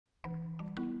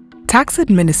Tax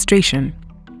administration.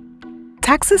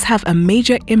 Taxes have a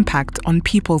major impact on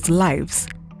people's lives.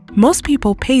 Most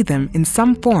people pay them in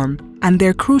some form, and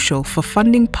they're crucial for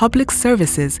funding public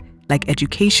services like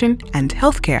education and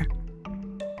healthcare.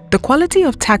 The quality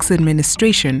of tax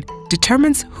administration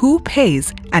determines who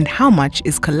pays and how much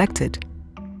is collected.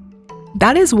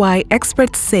 That is why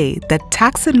experts say that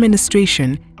tax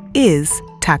administration is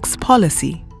tax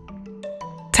policy.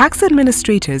 Tax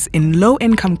administrators in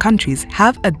low-income countries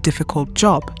have a difficult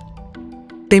job.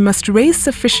 They must raise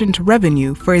sufficient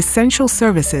revenue for essential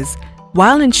services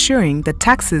while ensuring that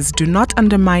taxes do not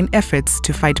undermine efforts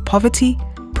to fight poverty,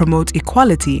 promote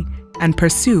equality, and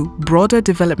pursue broader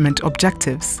development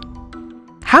objectives.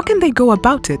 How can they go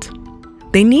about it?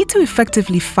 They need to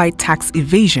effectively fight tax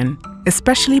evasion,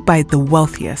 especially by the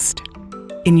wealthiest.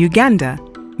 In Uganda,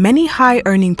 many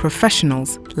high-earning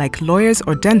professionals, like lawyers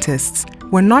or dentists,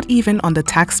 were not even on the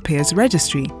taxpayers'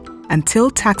 registry until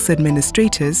tax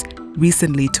administrators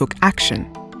recently took action.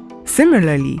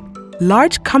 Similarly,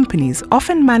 large companies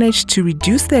often manage to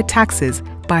reduce their taxes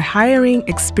by hiring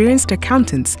experienced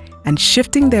accountants and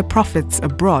shifting their profits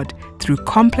abroad through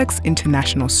complex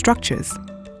international structures.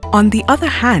 On the other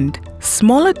hand,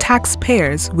 smaller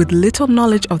taxpayers with little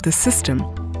knowledge of the system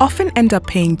often end up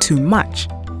paying too much.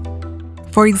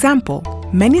 For example,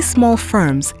 many small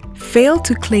firms fail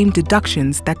to claim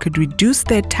deductions that could reduce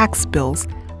their tax bills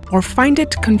or find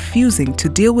it confusing to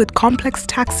deal with complex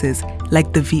taxes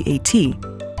like the VAT.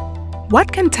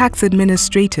 What can tax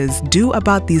administrators do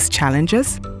about these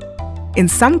challenges? In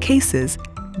some cases,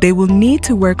 they will need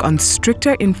to work on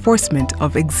stricter enforcement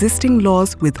of existing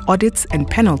laws with audits and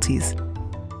penalties.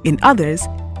 In others,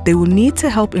 they will need to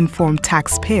help inform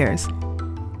taxpayers.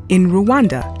 In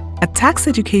Rwanda, a tax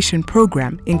education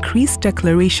program increased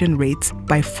declaration rates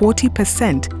by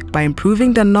 40% by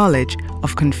improving the knowledge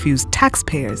of confused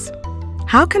taxpayers.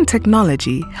 How can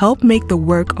technology help make the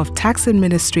work of tax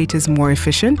administrators more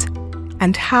efficient?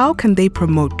 And how can they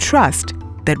promote trust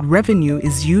that revenue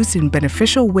is used in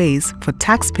beneficial ways for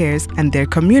taxpayers and their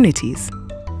communities?